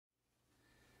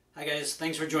Hi guys,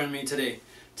 thanks for joining me today.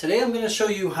 Today I'm going to show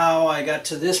you how I got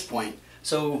to this point.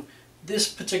 So this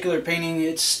particular painting,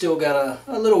 it's still got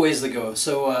a little ways to go.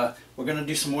 So we're going to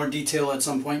do some more detail at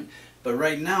some point. But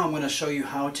right now I'm going to show you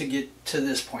how to get to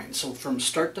this point. So from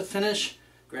start to finish,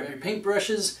 grab your paint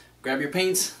brushes, grab your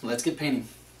paints, let's get painting.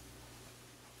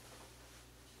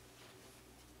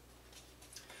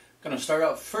 I'm going to start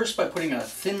out first by putting a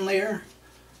thin layer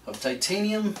of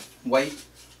titanium white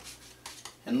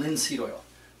and linseed oil.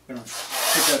 We're going to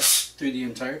put that through the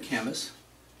entire canvas.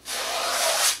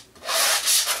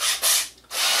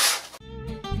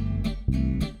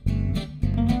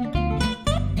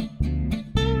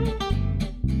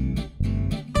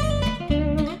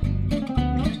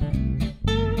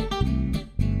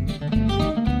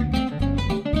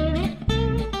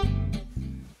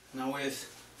 Now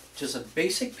with just a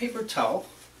basic paper towel,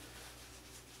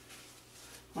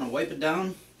 I'm going to wipe it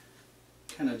down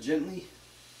kind of gently,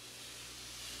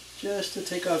 just to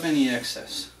take off any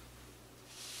excess.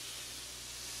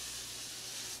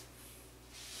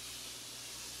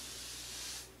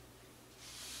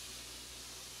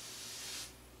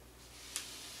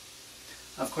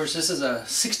 Of course, this is a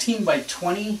 16 by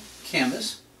 20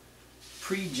 canvas,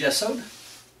 pre-gessoed.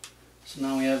 So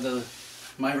now we have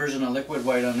my version of liquid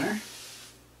white on there.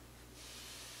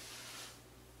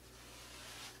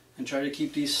 And try to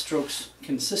keep these strokes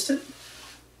consistent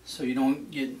so you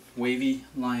don't get wavy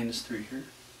lines through here.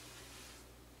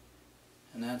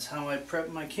 And that's how I prep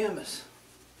my canvas.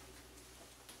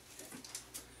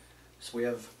 So we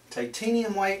have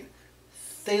titanium white,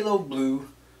 phthalo blue,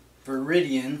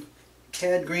 viridian,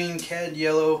 cad green, cad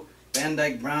yellow, Van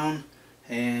Dyke brown,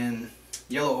 and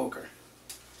yellow ochre.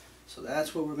 So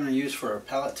that's what we're going to use for our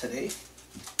palette today.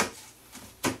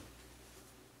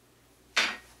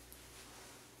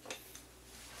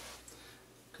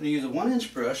 I'm going to use a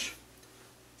 1-inch brush.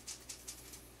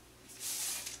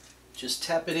 Just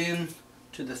tap it in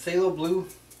to the phthalo blue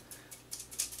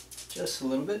just a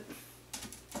little bit.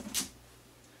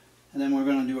 And then we're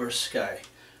going to do our sky.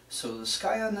 So the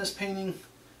sky on this painting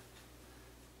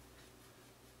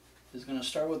is going to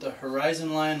start with the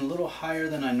horizon line a little higher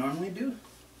than I normally do.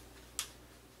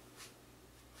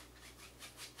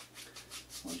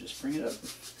 I'll just bring it up.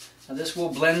 Now this will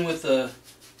blend with the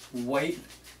white,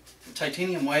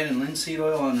 titanium white and linseed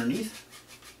oil underneath,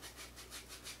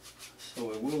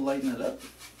 so it will lighten it up.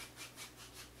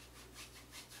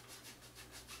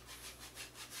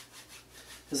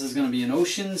 This is going to be an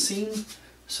ocean scene,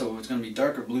 so it's going to be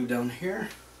darker blue down here.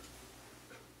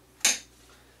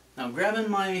 Now grabbing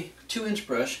my 2-inch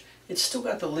brush, it's still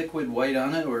got the liquid white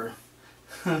on it, or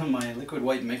my liquid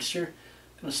white mixture.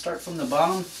 I'm going to start from the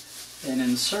bottom and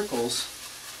in circles,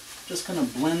 just going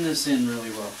to blend this in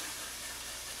really well.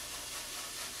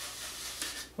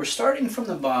 We're starting from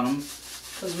the bottom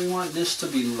because we want this to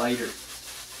be lighter.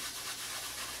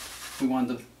 We want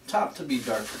the top to be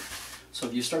darker. So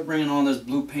if you start bringing all this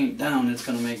blue paint down, it's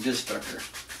going to make this darker.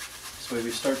 So we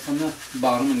start from the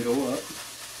bottom and go up.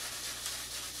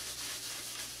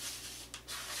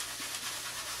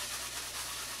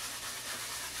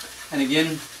 And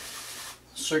again,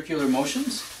 circular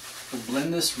motions will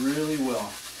blend this really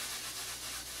well.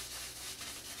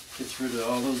 Gets rid of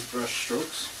all those brush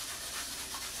strokes.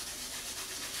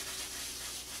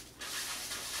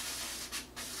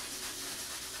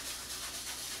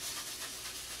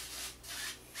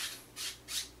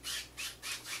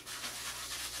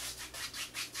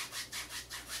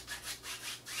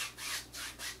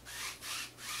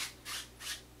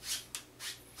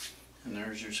 And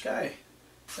there's your sky.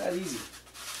 It's that easy.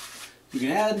 You can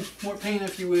add more paint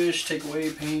if you wish, take away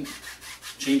paint,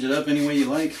 change it up any way you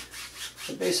like.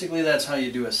 But basically that's how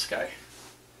you do a sky.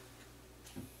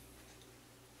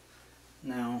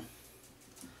 Now,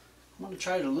 I'm going to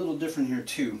try it a little different here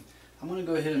too. I'm going to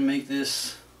go ahead and make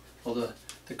this, well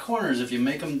the corners, if you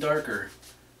make them darker,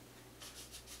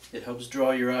 it helps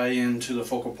draw your eye into the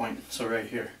focal point. So right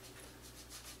here.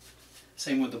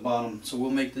 Same with the bottom. So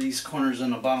we'll make these corners on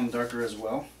the bottom darker as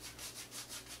well.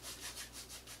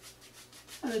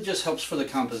 And it just helps for the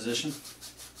composition.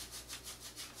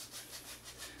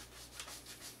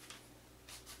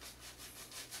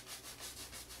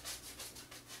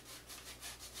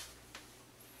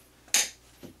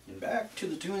 And back to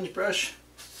the 2-inch brush,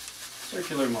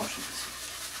 circular motions.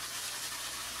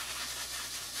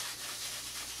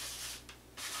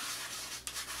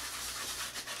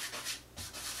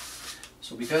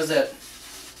 So because that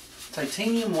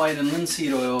titanium white and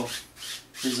linseed oil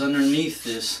is underneath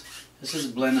this, this is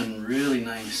blending really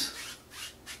nice.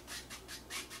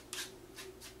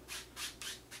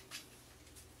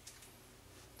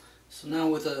 So now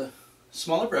with a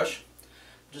smaller brush,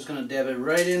 I'm just going to dab it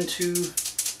right into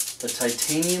the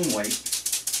titanium white.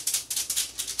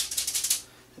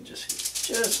 And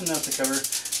just enough to cover.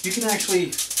 You can actually,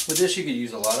 with this you could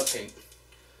use a lot of paint.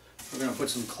 We're going to put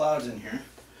some clouds in here.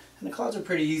 And the clouds are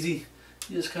pretty easy.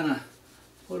 You just kind of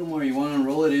put them where you want and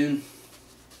roll it in.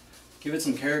 Give it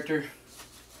some character.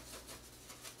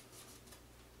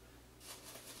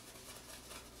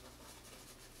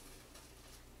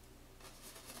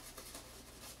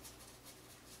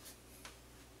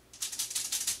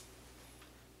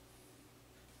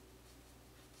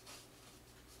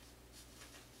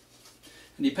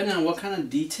 And depending on what kind of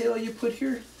detail you put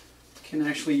here, it can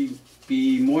actually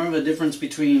be more of a difference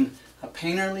between a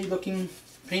painterly looking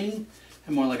painting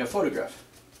and more like a photograph.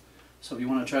 So if you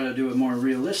want to try to do it more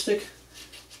realistic,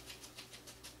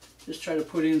 just try to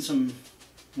put in some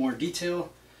more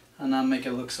detail and not make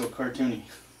it look so cartoony.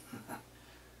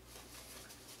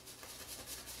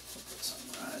 Put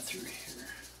some right through here.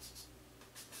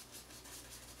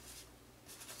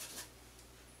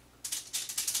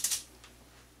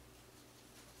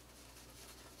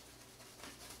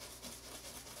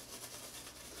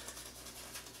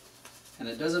 And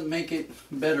it doesn't make it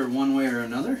better one way or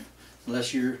another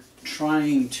unless you're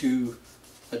trying to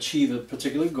achieve a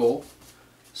particular goal.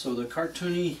 So the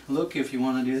cartoony look, if you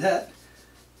want to do that,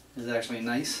 is actually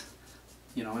nice,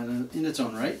 you know, in its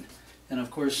own right. And of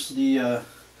course the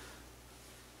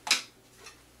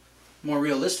more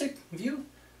realistic view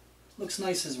looks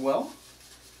nice as well.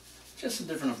 Just a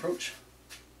different approach.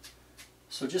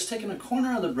 So just taking a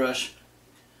corner of the brush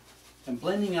and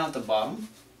blending out the bottom.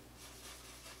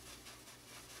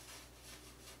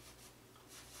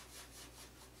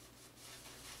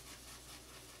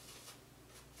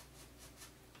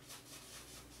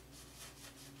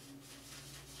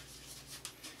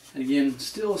 And again,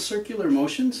 still circular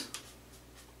motions.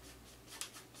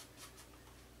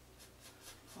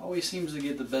 Always seems to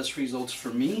get the best results for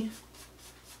me.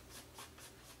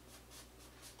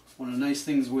 One of the nice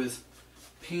things with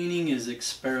painting is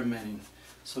experimenting.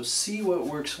 So see what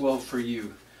works well for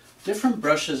you. Different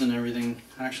brushes and everything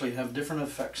actually have different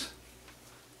effects.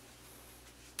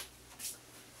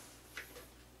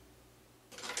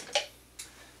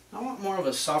 I want more of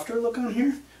a softer look on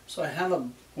here. So I have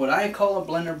what I call a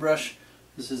blender brush.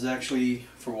 This is actually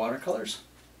for watercolors.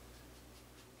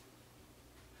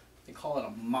 They call it a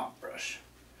mop brush.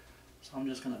 So I'm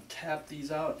just going to tap these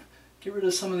out. Get rid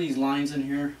of some of these lines in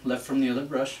here left from the other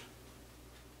brush.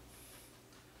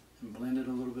 And blend it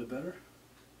a little bit better.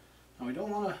 Now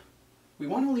we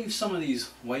want to leave some of these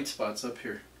white spots up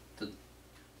here. The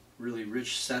really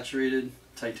rich saturated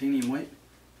titanium white.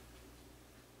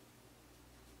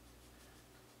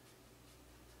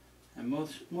 And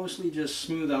mostly just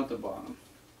smooth out the bottom.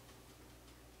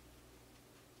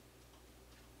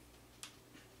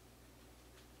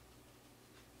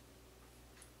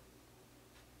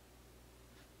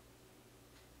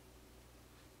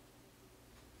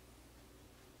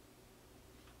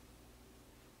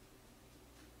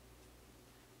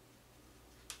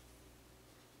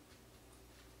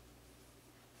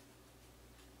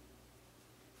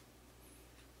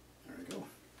 There we go.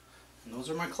 And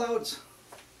those are my clouds.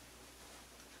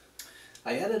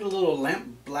 I added a little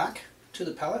lamp black to the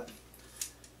palette.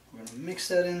 We're going to mix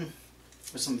that in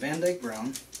with some Van Dyke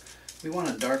brown. We want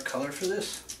a dark color for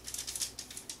this.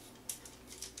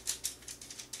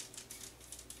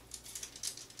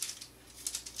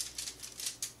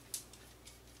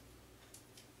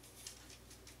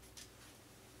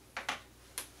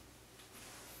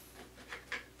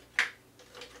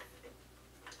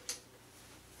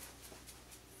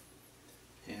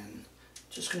 And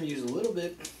just going to use a little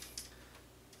bit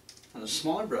on a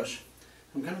smaller brush.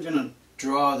 I'm kind of going to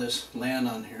draw this land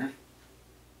on here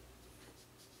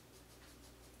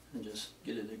and just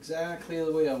get it exactly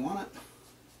the way I want it.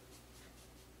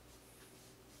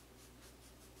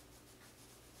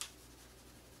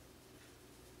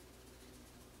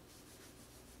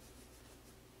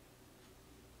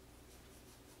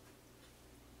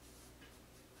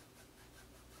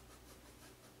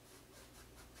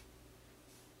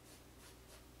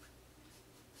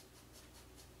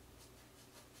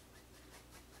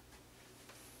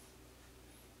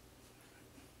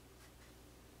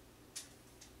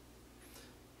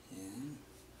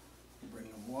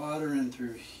 Water in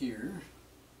through here.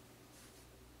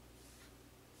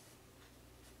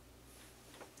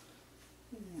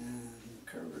 And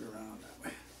curve it around that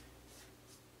way.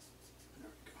 There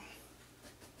we go.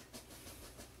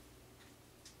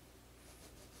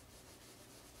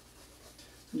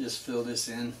 And just fill this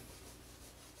in.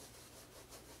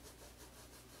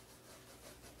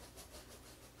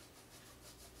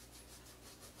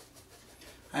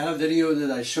 I had a video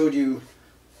that I showed you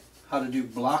how to do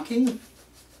blocking.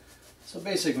 So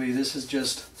basically this is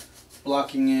just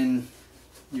blocking in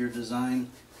your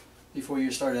design before you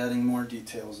start adding more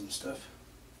details and stuff.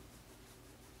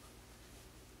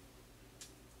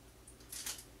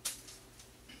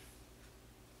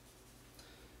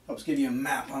 Helps give you a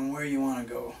map on where you want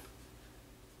to go.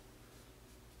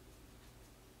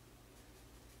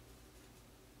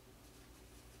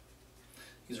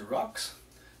 These are rocks.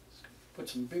 Put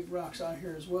some big rocks out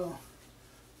here as well.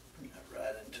 Bring that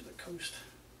right into the coast.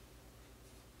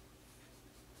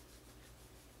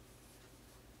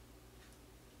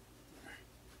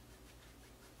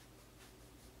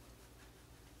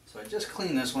 So I just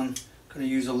cleaned this one. I'm going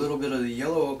to use a little bit of the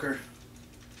yellow ochre,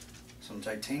 some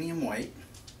titanium white,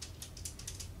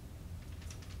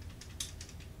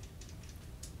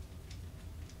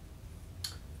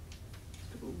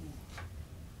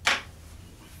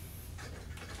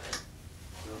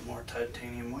 more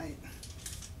titanium white.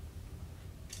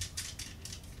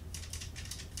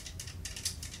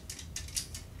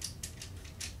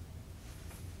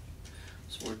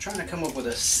 So we're trying to come up with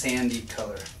a sandy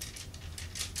color.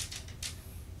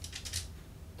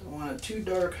 Don't want it too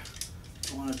dark,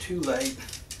 don't want it too light.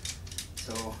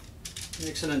 So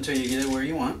mix it until you get it where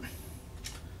you want.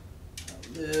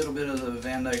 A little bit of the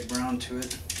Van Dyke brown to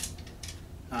it.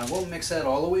 Now, I won't mix that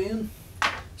all the way in,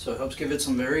 so it helps give it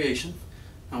some variation.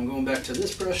 I'm going back to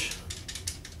this brush.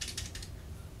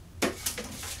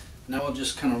 Now we'll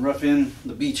just kind of rough in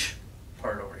the beach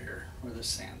part over here, where the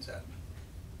sand's at.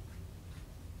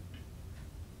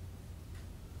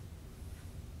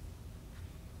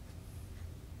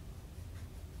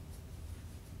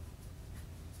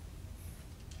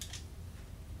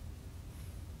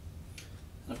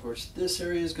 And of course, this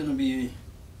area is going to be,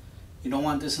 you don't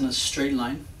want this in a straight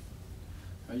line,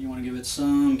 right? You want to give it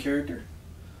some character.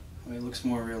 It looks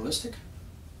more realistic.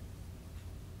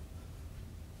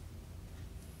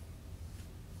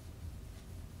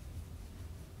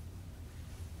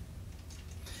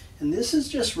 And this is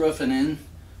just roughing in,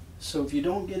 so if you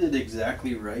don't get it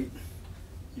exactly right,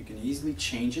 you can easily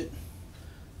change it.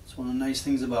 It's one of the nice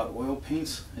things about oil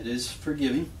paints. It is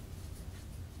forgiving.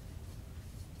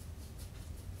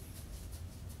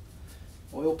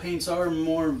 Oil paints are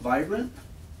more vibrant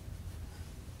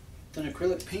than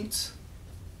acrylic paints.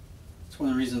 It's one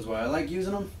of the reasons why I like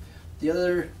using them. The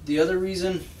other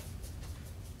reason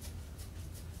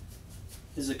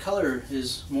is the color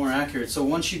is more accurate. So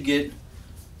once you get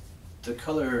the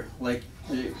color like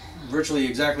virtually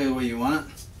exactly the way you want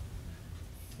it,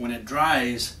 when it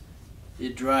dries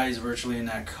virtually in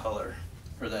that color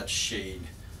or that shade.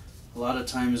 A lot of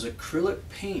times acrylic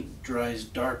paint dries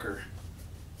darker,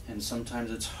 and sometimes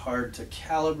it's hard to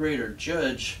calibrate or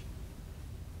judge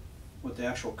what the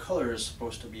actual color is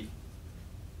supposed to be.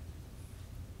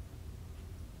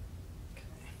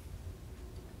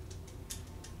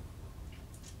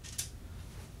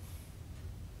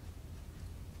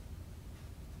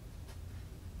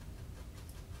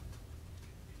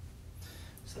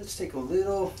 So let's take a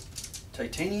little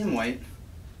titanium white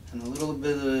and a little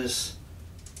bit of this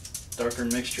darker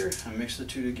mixture and mix the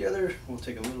two together. We'll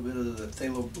take a little bit of the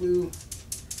phthalo blue.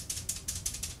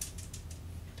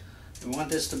 We want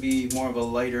this to be more of a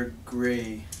lighter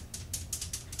gray.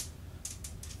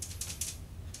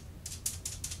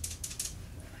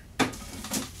 And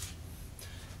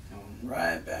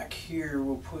right back here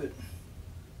we'll put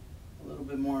a little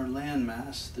bit more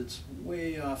landmass that's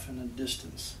way off in the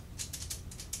distance.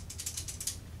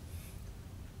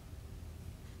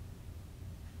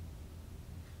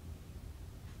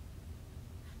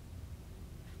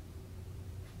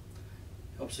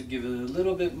 Helps to give it a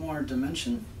little bit more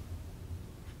dimension.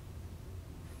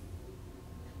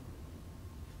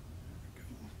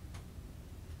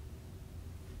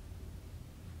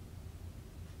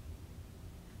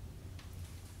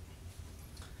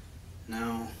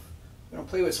 Now, I'm going to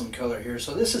play with some color here.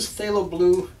 So this is phthalo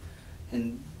blue,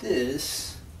 and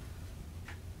this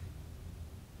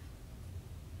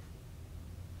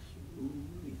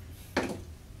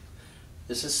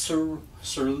is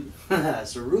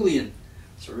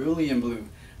cerulean blue.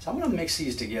 So I'm going to mix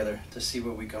these together to see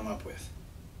what we come up with.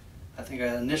 I think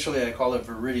initially I call it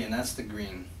viridian, that's the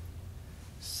green.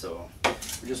 So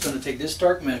we're just going to take this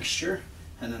dark mixture,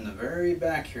 and then the very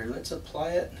back here, let's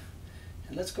apply it.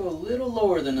 And let's go a little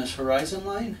lower than this horizon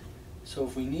line, so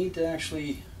if we need to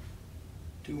actually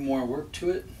do more work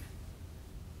to it,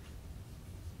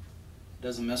 it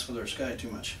doesn't mess with our sky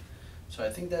too much. So I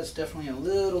think that's definitely a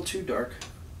little too dark.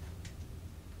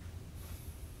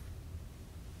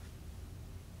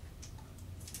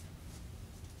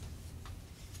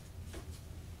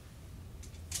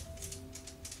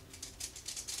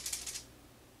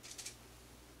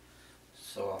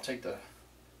 take the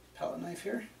palette knife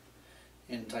here.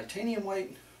 In titanium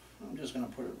white, I'm just going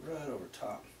to put it right over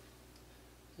top.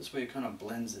 This way it kind of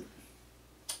blends it.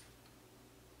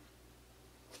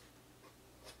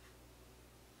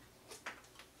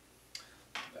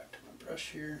 Back to my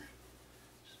brush here.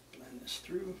 Just blend this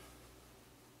through.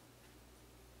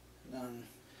 Done.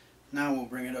 Now we'll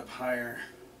bring it up higher.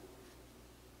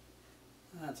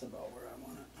 That's about where I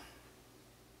want it.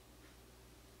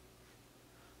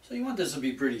 So you want this to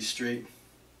be pretty straight.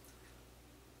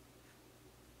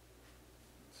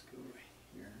 Let's go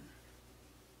here.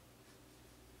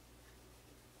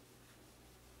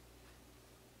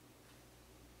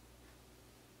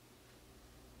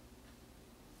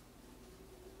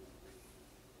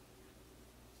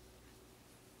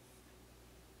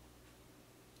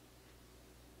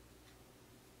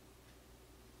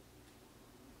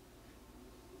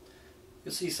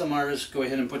 You'll see some artists go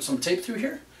ahead and put some tape through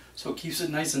here so it keeps it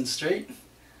nice and straight.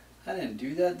 I didn't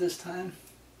do that this time,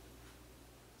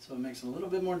 so it makes it a little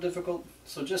bit more difficult.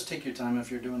 So just take your time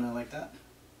if you're doing it like that.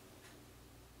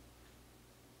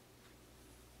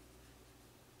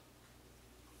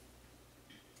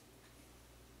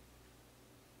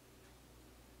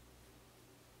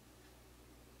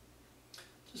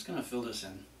 Just going to fill this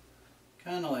in,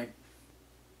 kind of like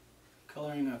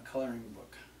coloring a coloring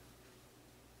book.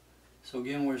 So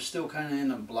again, we're still kind of in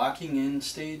the blocking in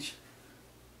stage.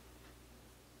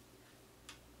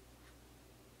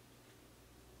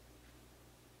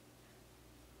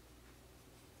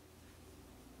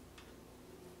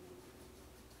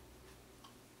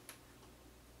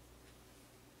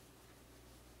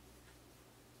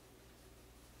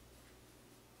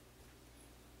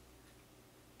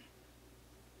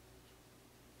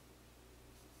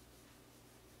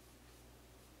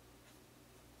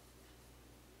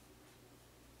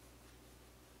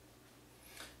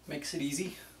 Makes it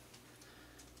easy.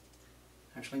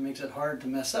 Actually makes it hard to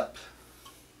mess up.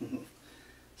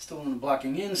 Still in the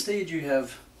blocking in stage, you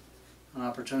have an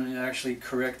opportunity to actually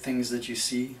correct things that you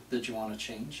see that you want to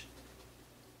change.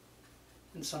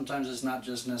 And sometimes it's not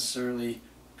just necessarily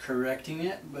correcting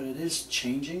it, but it is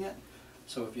changing it.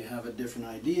 So if you have a different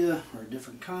idea or a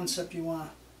different concept you want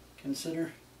to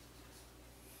consider,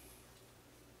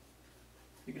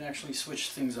 you can actually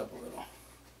switch things up a little.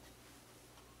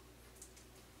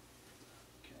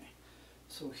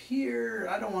 So here,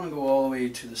 I don't want to go all the way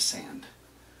to the sand.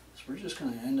 So we're just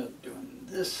going to end up doing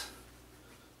this.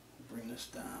 Bring this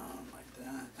down like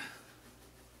that.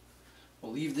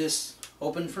 We'll leave this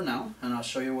open for now, and I'll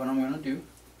show you what I'm going to do.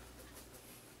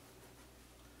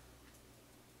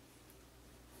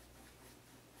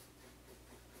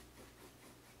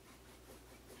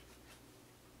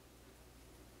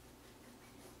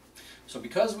 So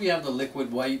because we have the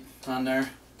liquid white on there,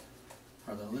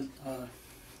 or the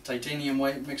titanium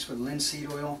white mixed with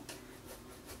linseed oil,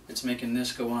 it's making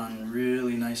this go on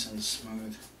really nice and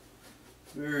smooth.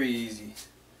 Very easy.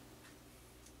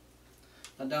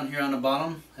 Now down here on the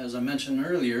bottom, as I mentioned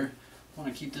earlier, I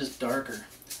want to keep this darker,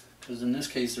 because in this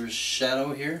case there's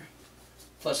shadow here,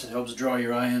 plus it helps draw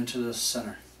your eye into the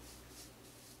center.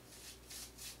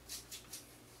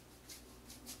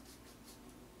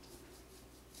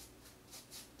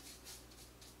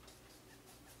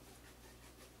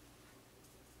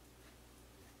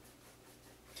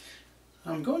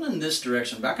 I'm going in this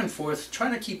direction, back and forth,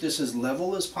 trying to keep this as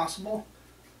level as possible.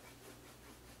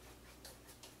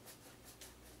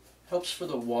 Helps for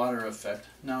the water effect.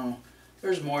 Now,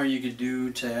 there's more you could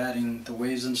do to adding the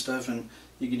waves and stuff, and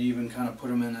you could even kind of put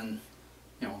them in,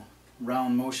 you know,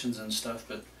 round motions and stuff,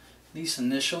 but at least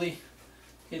initially,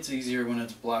 it's easier when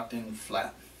it's blocked in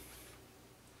flat.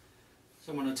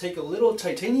 So I'm going to take a little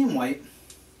titanium white,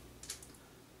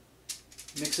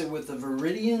 mix it with the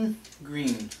Viridian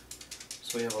green.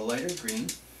 So we have a lighter green.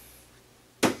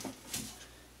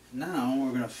 Now we're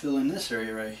going to fill in this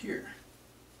area right here.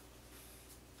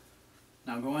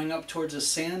 Now going up towards the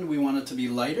sand, we want it to be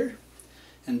lighter,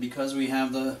 and because we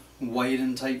have the white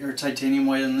and titanium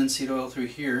white and linseed oil through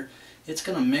here, it's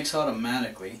going to mix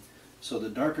automatically. So the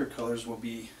darker colors will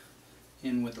be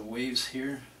in with the waves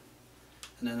here,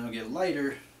 and then they'll get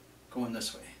lighter going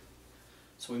this way.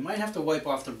 So we might have to wipe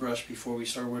off the brush before we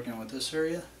start working with this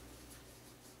area,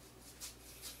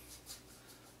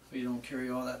 so you don't carry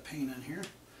all that paint in here.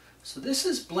 So this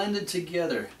is blended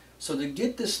together. So to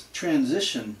get this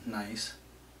transition nice,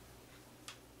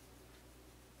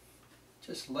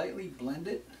 just lightly blend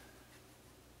it,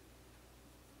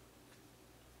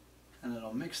 and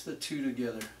it'll mix the two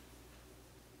together. There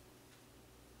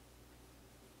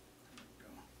we go.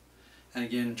 And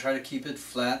again, try to keep it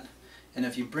flat. And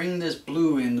if you bring this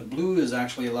blue in, the blue is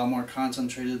actually a lot more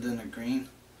concentrated than the green.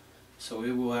 So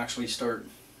it will actually start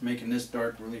making this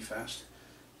dark really fast.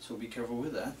 So be careful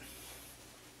with that.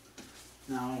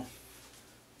 Now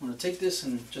I'm going to take this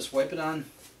and just wipe it on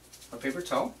a paper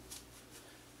towel.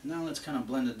 Now let's kind of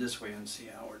blend it this way and see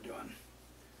how we're doing.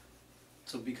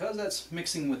 So because that's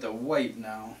mixing with the white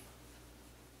now,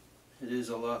 it is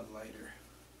a lot lighter.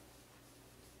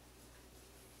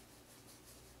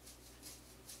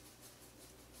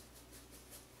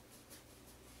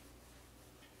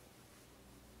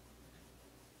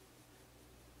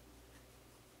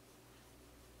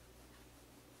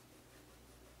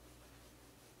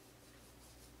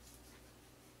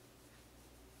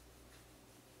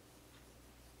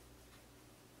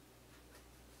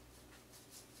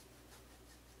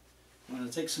 I'm going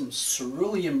to take some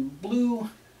cerulean blue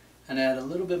and add a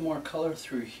little bit more color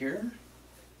through here.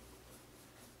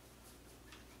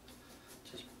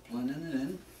 Just blending it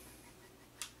in.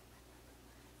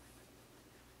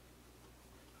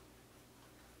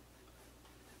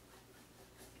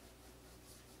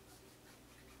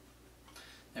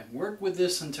 And work with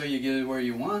this until you get it where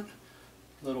you want.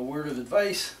 A little word of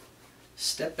advice,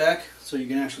 step back so you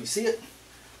can actually see it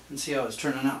and see how it's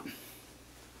turning out.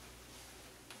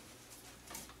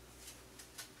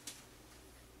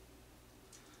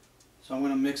 So I'm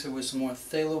going to mix it with some more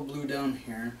phthalo blue down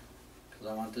here because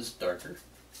I want this darker.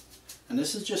 And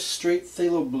this is just straight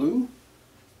phthalo blue.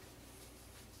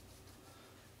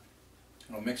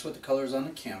 It'll mix with the colors on the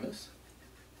canvas.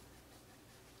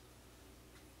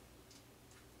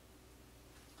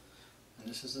 And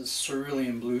this is the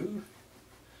cerulean blue.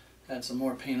 Add some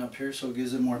more paint up here so it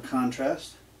gives it more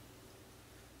contrast.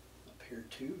 Up here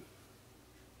too.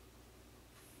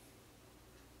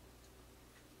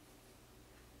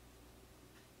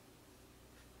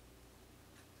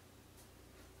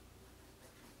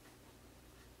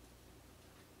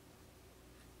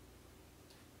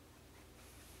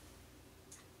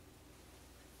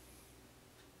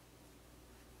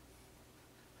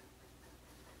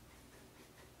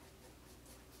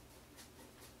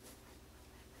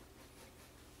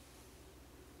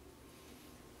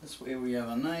 This way we have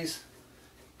a nice,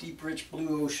 deep, rich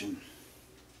blue ocean.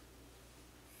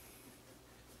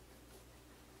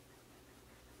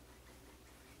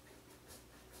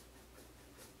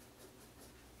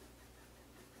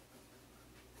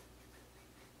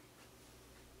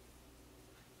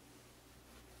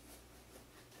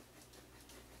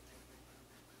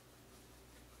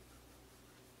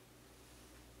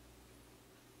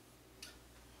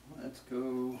 Let's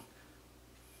go.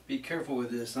 Be careful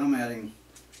with this. I'm adding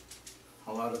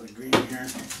a lot of the green here,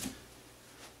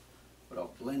 but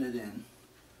I'll blend it in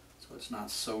so it's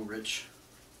not so rich.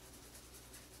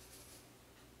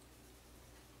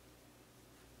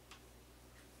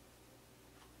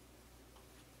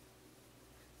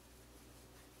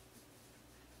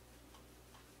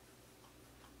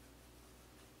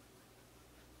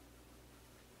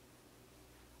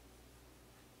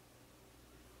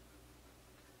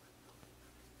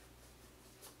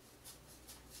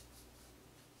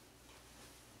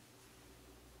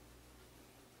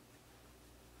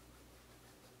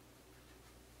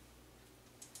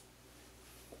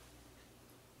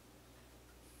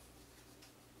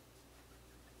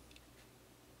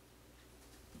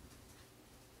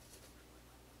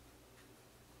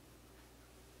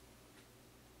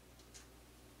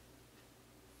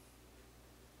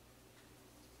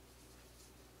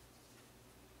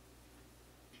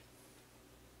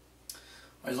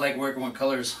 I always like working with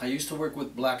colors. I used to work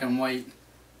with black and white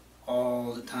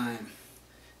all the time,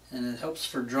 and it helps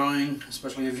for drawing,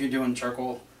 especially if you're doing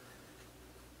charcoal.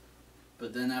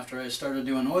 But then after I started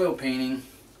doing oil painting,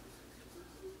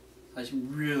 I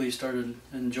really started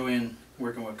enjoying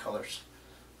working with colors.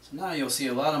 So now you'll see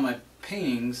a lot of my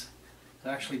paintings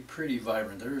are actually pretty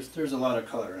vibrant. There's a lot of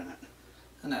color in it,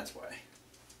 and that's why.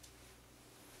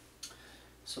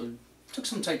 So took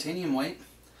some titanium white.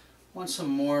 Want some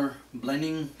more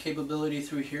blending capability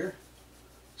through here,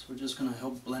 so we're just going to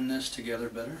help blend this together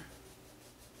better.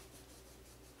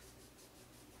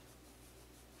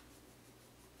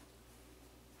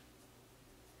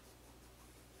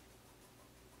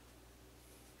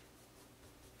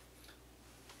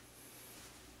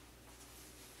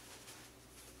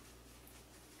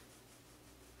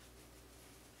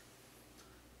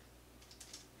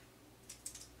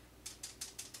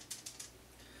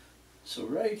 So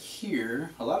right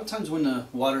here, a lot of times when the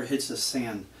water hits the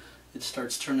sand, it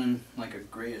starts turning like a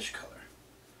grayish color.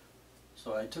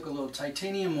 So I took a little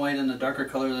titanium white and the darker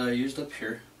color that I used up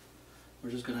here.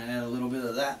 We're just going to add a little bit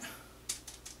of that.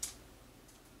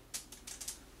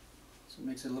 So it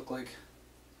makes it look like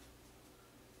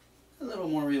a little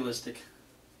more realistic.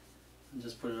 and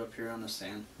just put it up here on the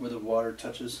sand where the water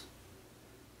touches.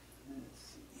 Let's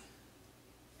see.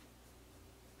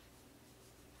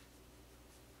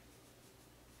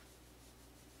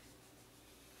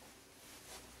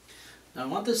 Now I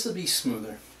want this to be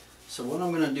smoother. So what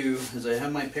I'm going to do is I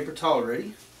have my paper towel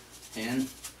ready and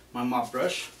my mop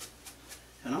brush,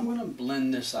 and I'm going to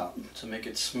blend this out to make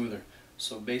it smoother.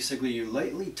 So basically you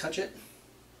lightly touch it,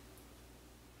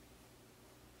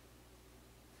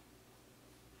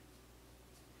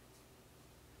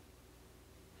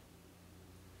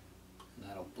 and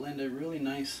that'll blend it really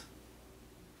nice.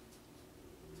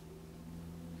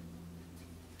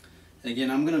 And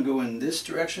again, I'm going to go in this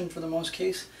direction for the most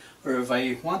case, or if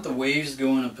I want the waves to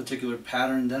go in a particular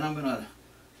pattern, then I'm going to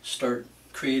start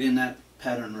creating that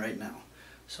pattern right now.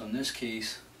 So in this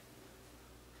case,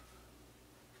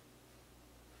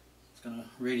 it's going to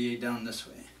radiate down this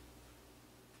way.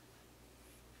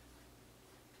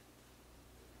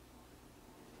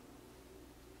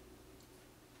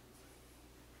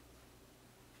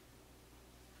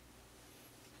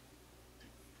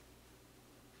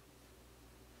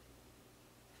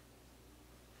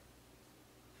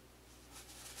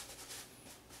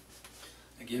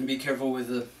 Again, be careful with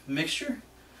the mixture.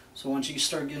 So once you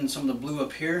start getting some of the blue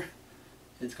up here,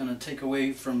 it's going to take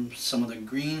away from some of the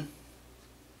green.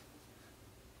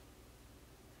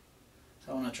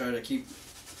 So I want to try to keep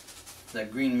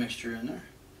that green mixture in there.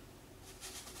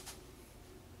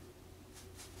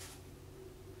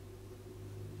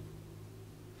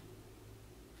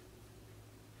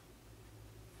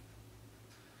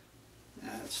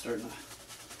 It's starting to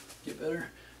get better.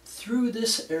 Through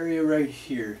this area right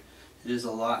here, it is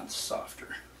a lot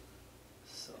softer.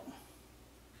 So,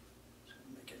 just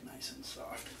gonna make it nice and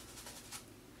soft.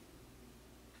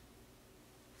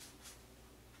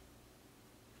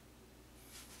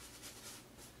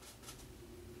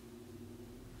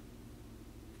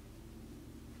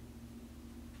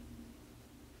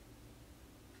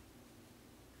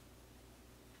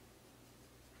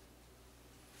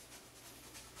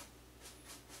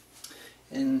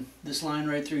 And this line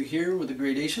right through here with the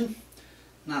gradation,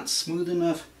 not smooth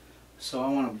enough, so I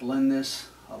want to blend this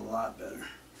a lot better.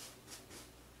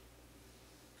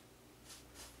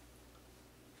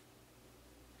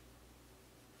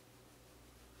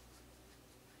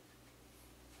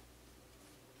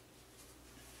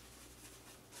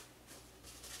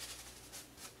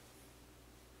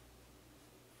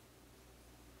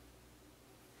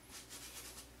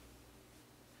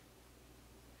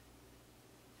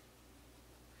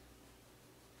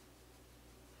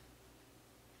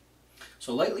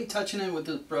 So lightly touching it with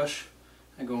the brush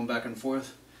and going back and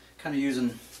forth, kind of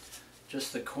using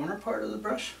just the corner part of the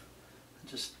brush,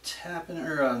 just tapping it,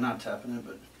 or not tapping it,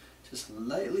 but just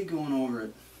lightly going over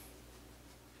it.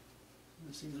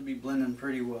 It seems to be blending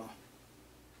pretty well.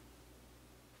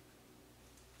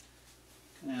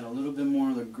 Can add a little bit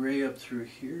more of the gray up through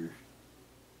here.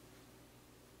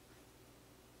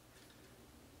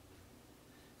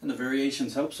 And the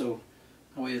variations help, so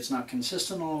that way it's not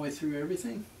consistent all the way through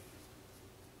everything.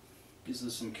 Gives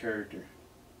us some character.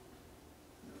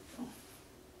 There we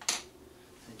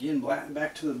go. Again,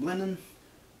 back to the blending.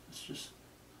 Let's just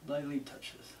lightly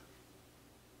touch this.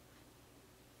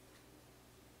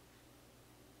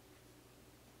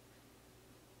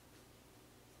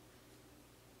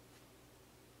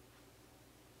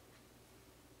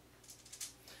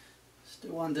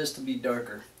 Still want this to be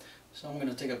darker. So I'm going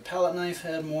to take a palette knife,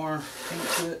 add more paint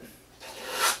to it.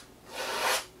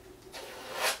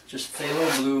 Just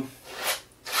phthalo blue.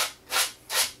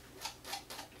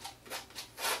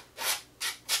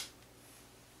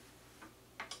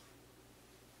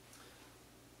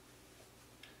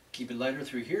 Keep it lighter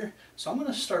through here. So I'm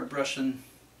going to start brushing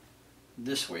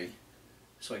this way,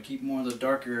 so I keep more of the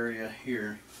darker area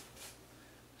here.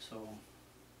 So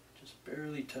just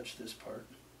barely touch this part.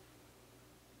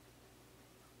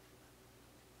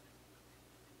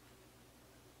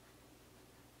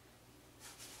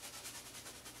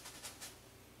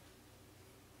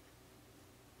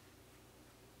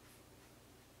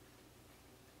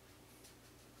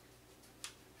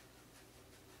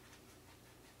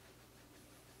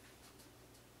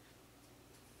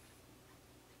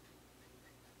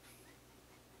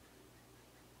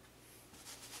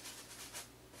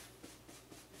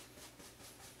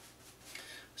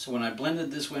 So when I blend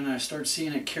it this way and I start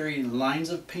seeing it carry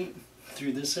lines of paint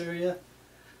through this area,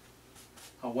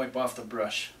 I'll wipe off the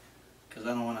brush because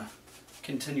I don't want to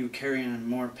continue carrying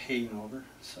more paint over.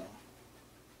 So.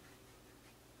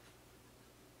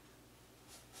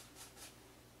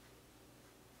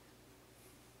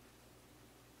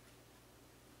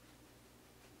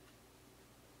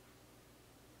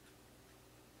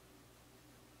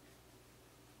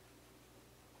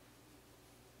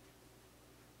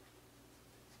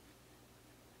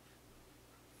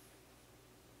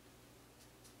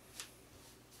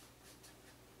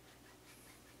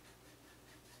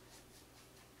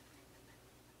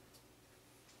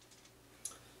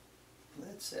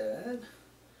 let's add,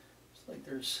 it's like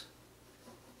there's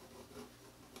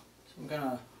some kind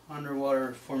of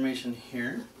underwater formation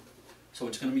here, so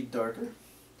it's going to be darker.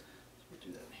 So we'll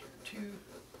do that here too.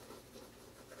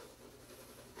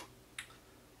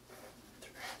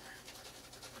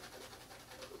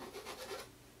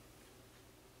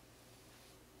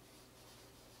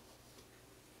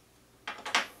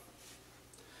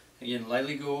 Again,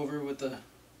 lightly go over with the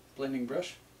blending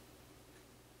brush.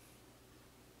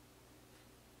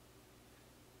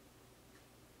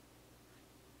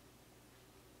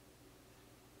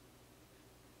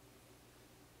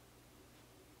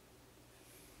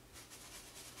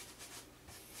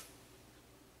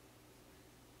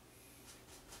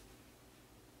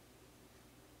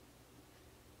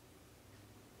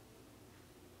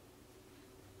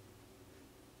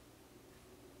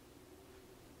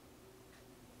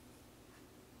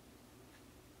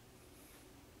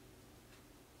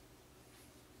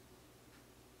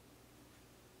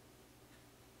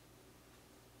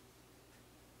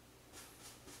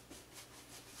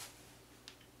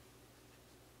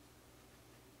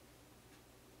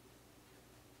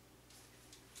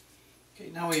 Okay,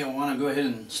 now we want to go ahead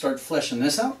and start fleshing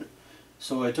this out.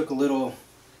 So I took a little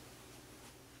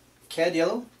cad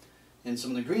yellow and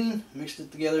some of the green, mixed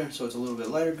it together so it's a little bit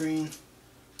lighter green,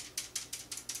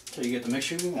 so you get the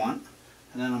mixture you want.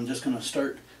 And then I'm just going to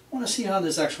start, I want to see how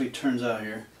this actually turns out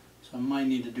here. So I might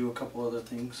need to do a couple other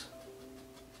things.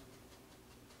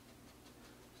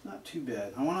 It's not too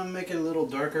bad. I want to make it a little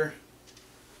darker.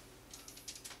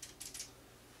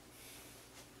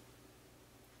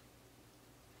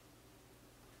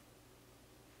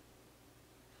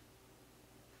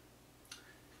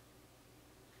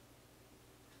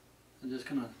 I'm just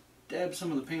going to dab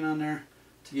some of the paint on there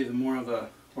to give it more of a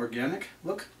organic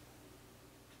look.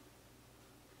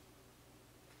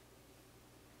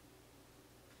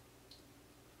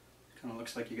 Kind of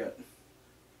looks like you got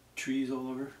trees all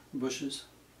over, bushes.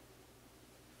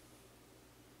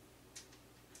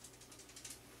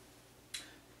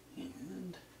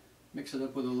 And mix it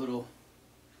up with a little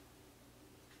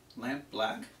lamp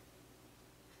black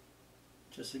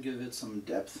just to give it some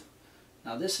depth.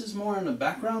 Now this is more in the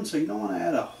background, so you don't want to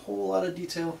add a whole lot of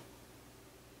detail.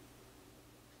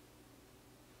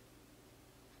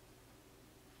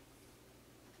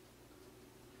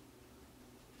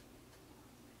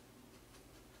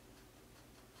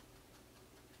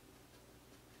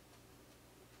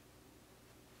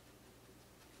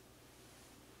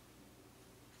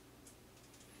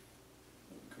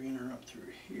 Greener up through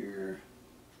here.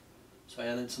 So I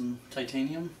added some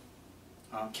titanium,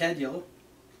 cad yellow.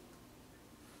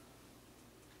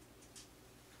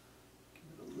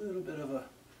 A little bit of a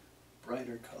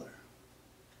brighter color.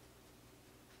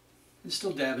 And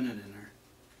still dabbing it in there.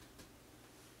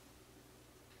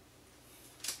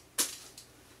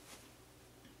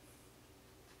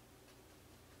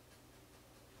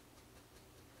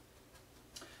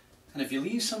 And if you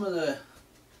leave some of the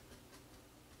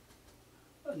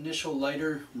initial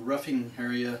lighter roughing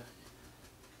area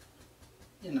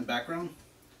in the background,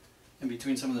 in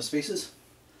between some of the spaces,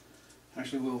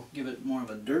 actually will give it more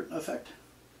of a dirt effect.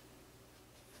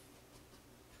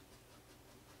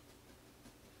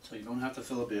 So you don't have to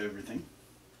fill up everything.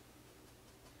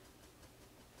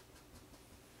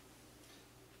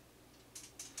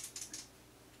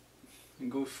 And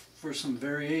go for some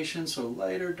variation, so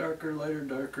lighter, darker, lighter,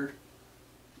 darker.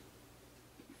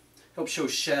 Helps show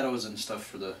shadows and stuff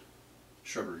for the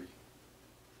shrubbery.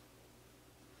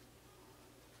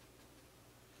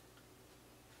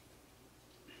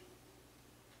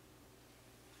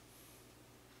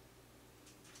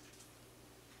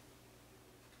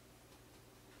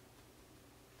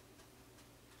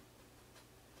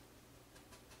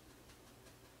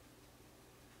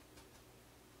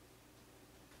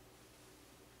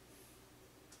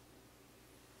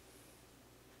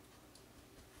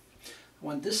 I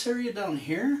want this area down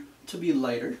here to be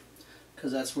lighter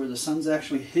because that's where the sun's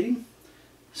actually hitting.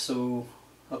 So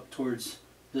up towards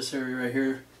this area right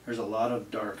here, there's a lot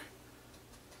of dark.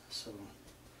 So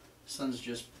the sun's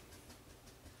just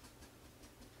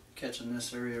catching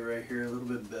this area right here a little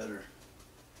bit better.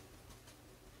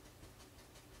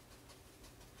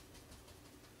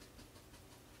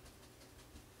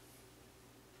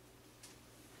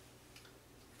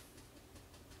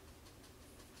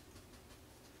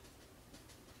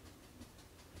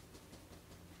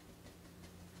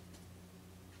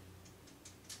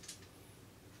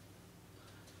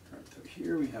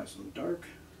 Here we have some dark.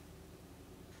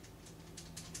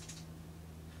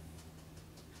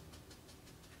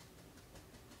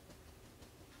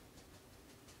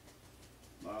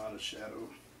 A lot of shadow.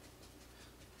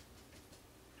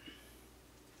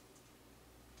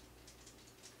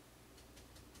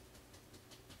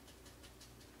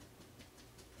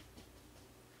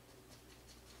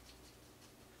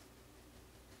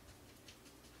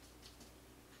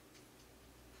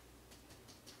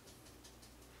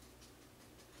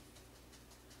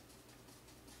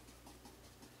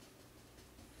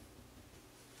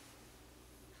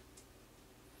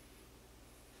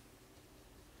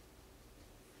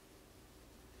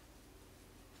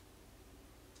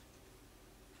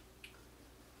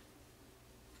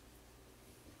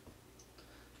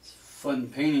 fun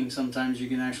painting, sometimes you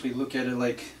can actually look at it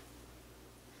like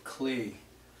clay.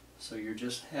 So you're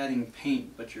just adding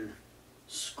paint, but you're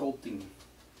sculpting.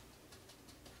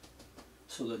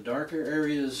 So the darker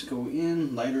areas go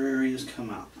in, lighter areas come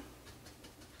out.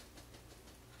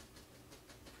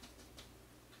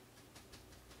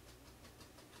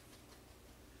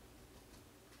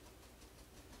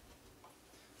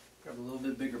 Grab a little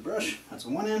bit bigger brush, that's a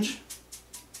 1 inch.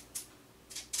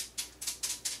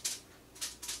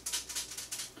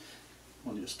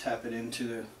 We'll just tap it into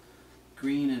the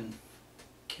green and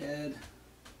cad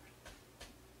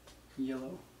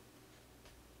yellow.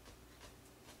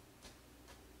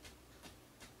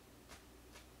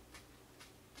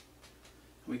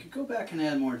 We could go back and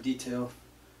add more detail,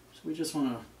 so we just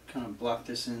want to kind of block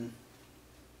this in.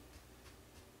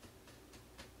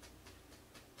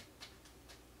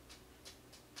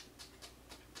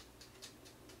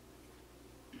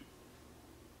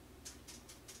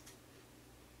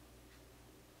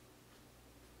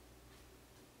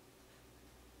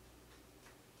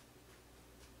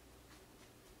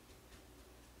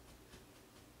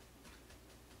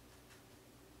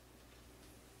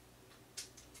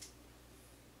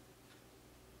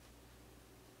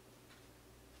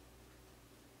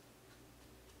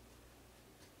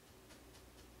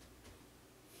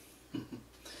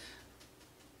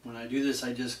 When I do this,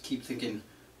 I just keep thinking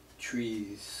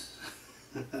trees.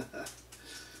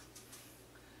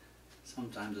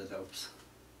 Sometimes it helps.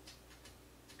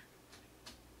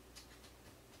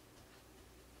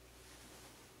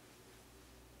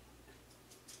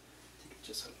 Take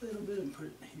just a little bit and put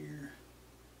it here.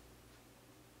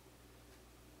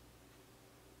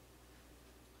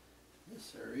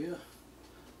 This area,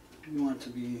 we want it to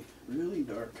be really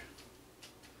dark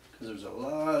because there's a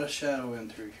lot of shadow in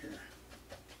through here.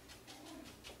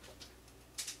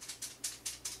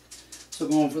 So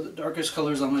going for the darkest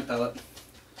colors on my palette.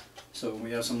 So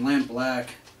we have some lamp black,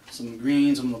 some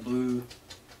green, some of the blue.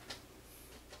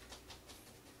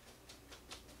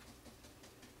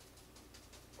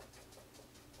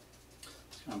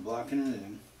 Just kind of blocking it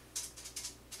in.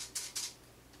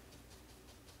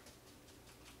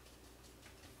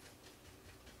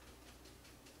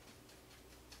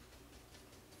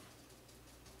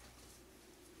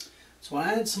 So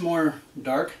I add some more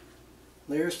dark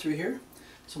layers through here.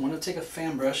 So I'm going to take a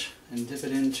fan brush and dip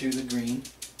it into the green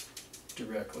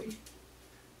directly.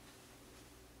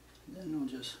 And then I'll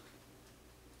just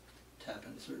tap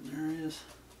into certain areas.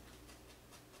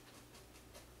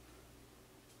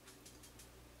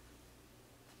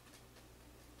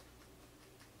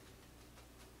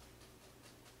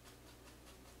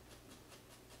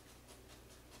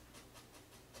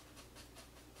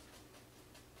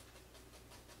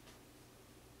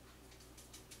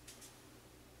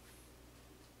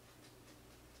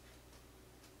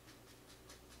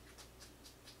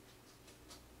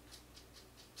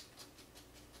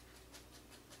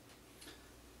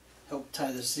 Help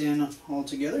tie this in all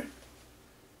together.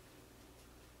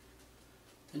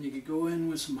 Then you could go in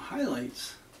with some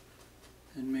highlights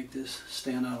and make this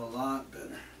stand out a lot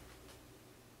better.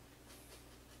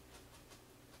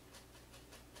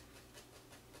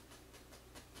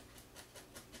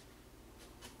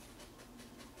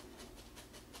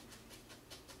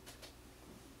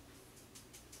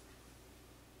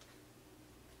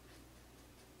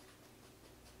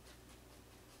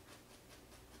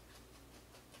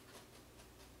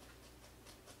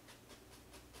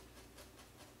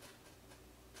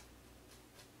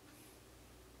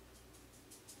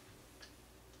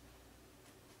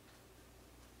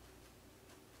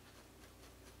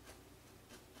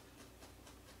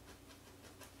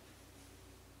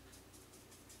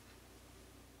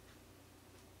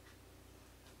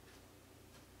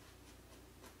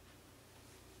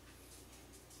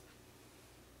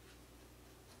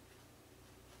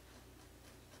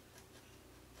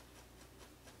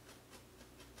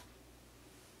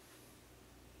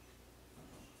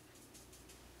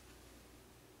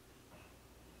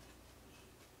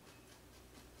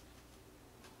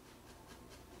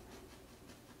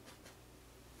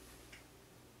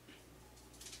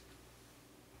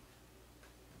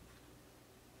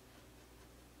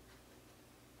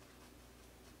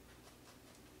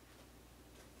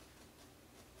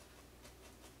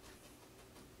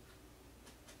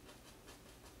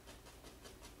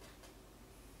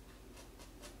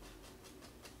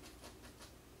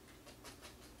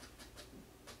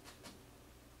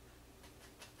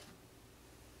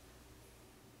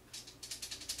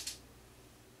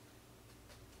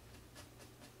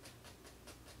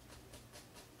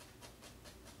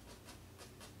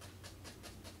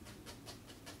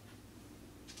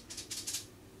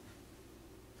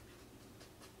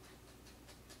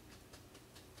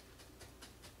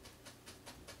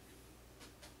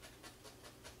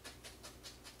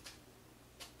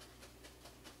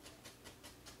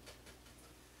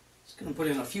 Gonna put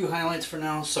in a few highlights for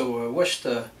now. So wash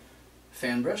the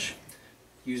fan brush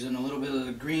using a little bit of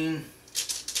the green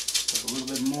with a little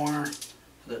bit more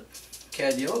of the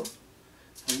cad yellow.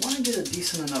 We want to get a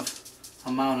decent enough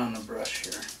amount on the brush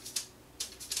here.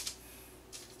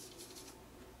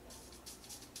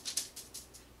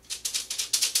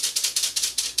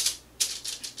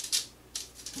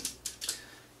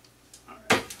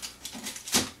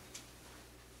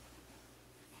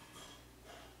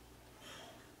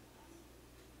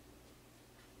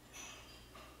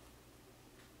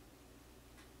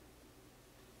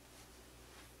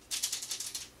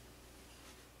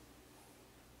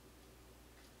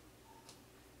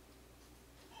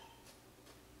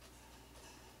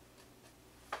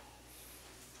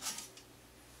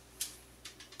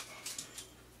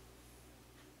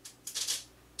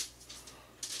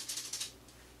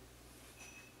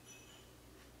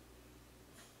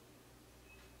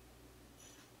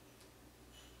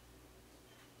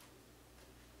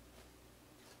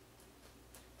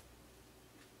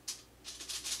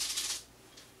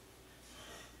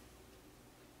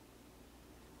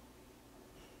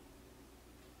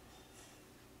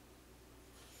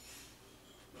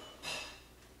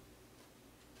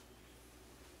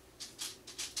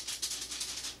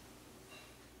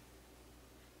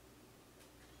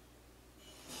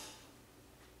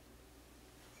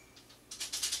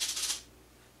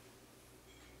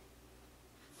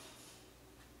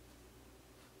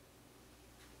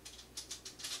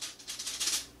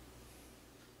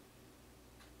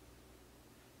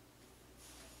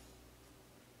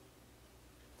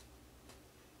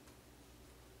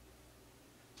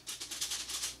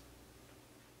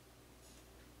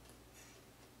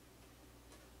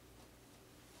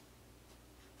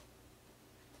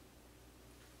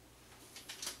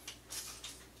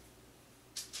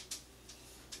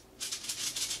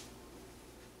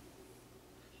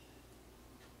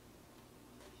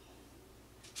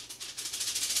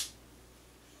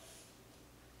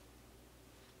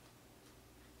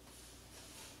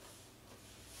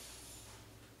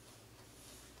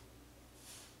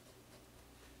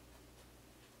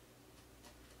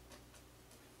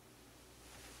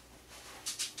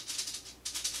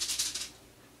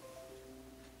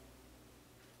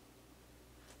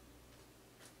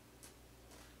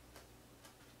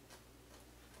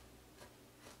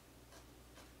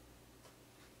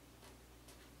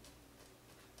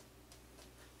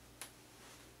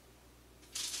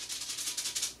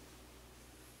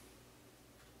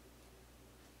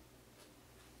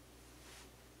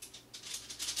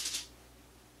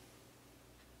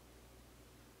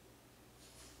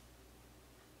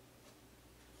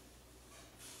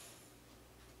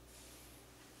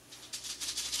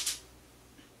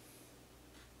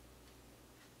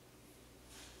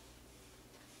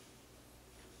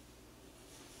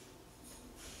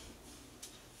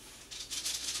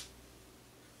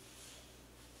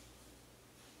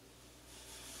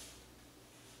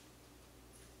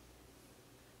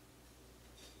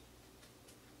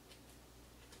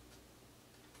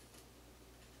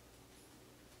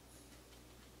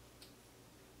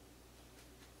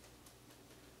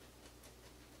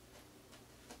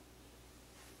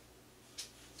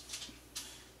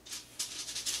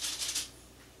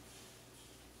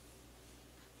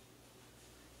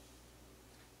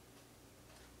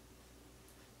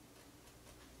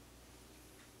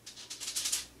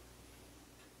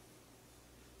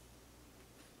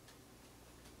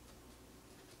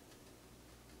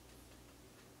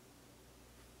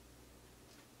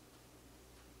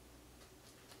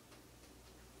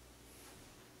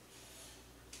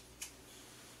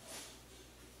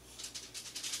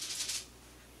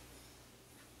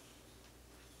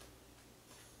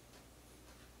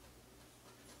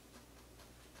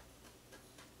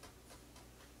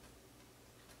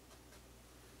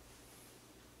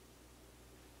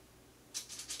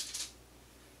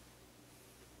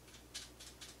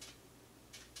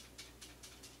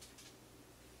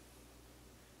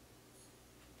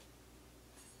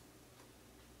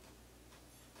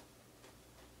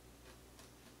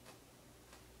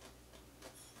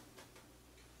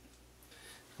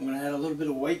 I'm going to add a little bit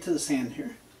of white to the sand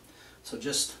here. So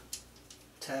just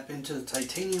tap into the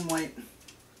titanium white.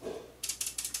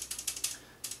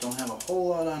 Don't have a whole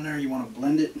lot on there, you want to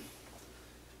blend it.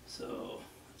 So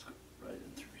let's go right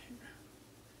in through here.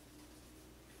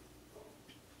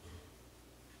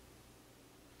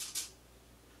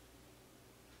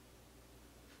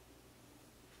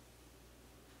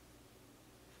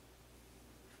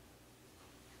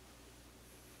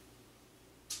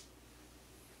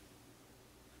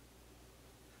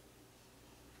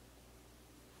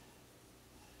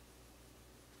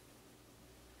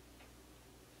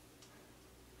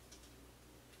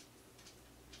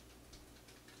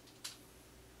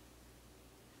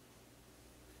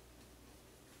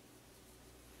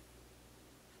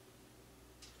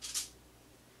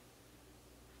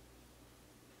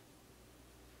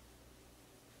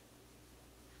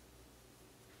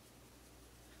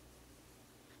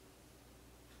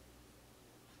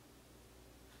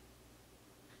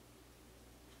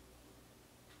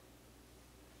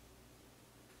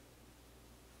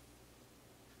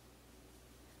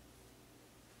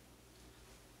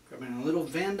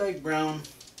 Van Dyke brown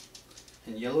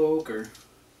and yellow ochre.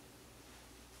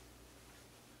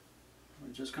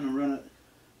 We're just going to run it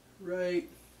right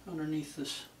underneath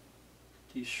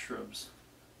these shrubs.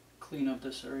 Clean up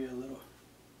this area a little.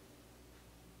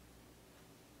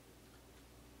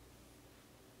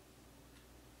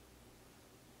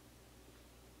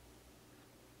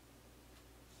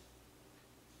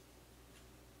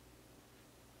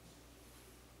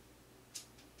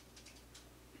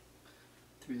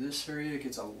 Through this area it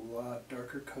gets a lot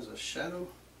darker because of shadow.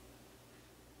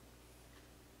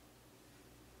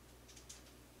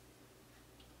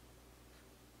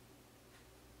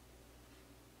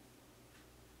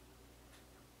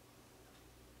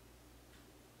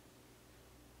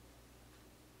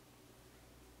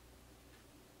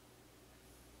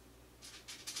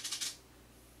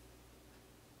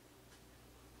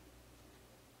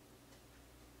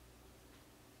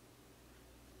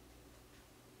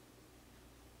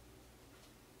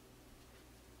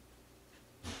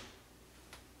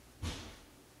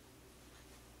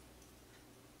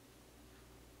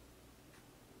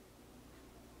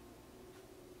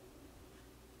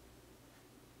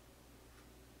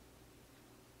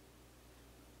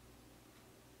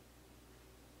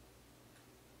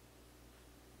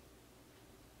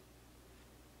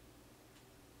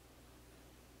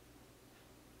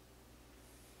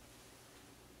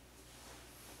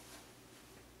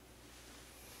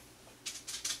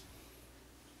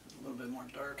 A little bit more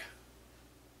dark.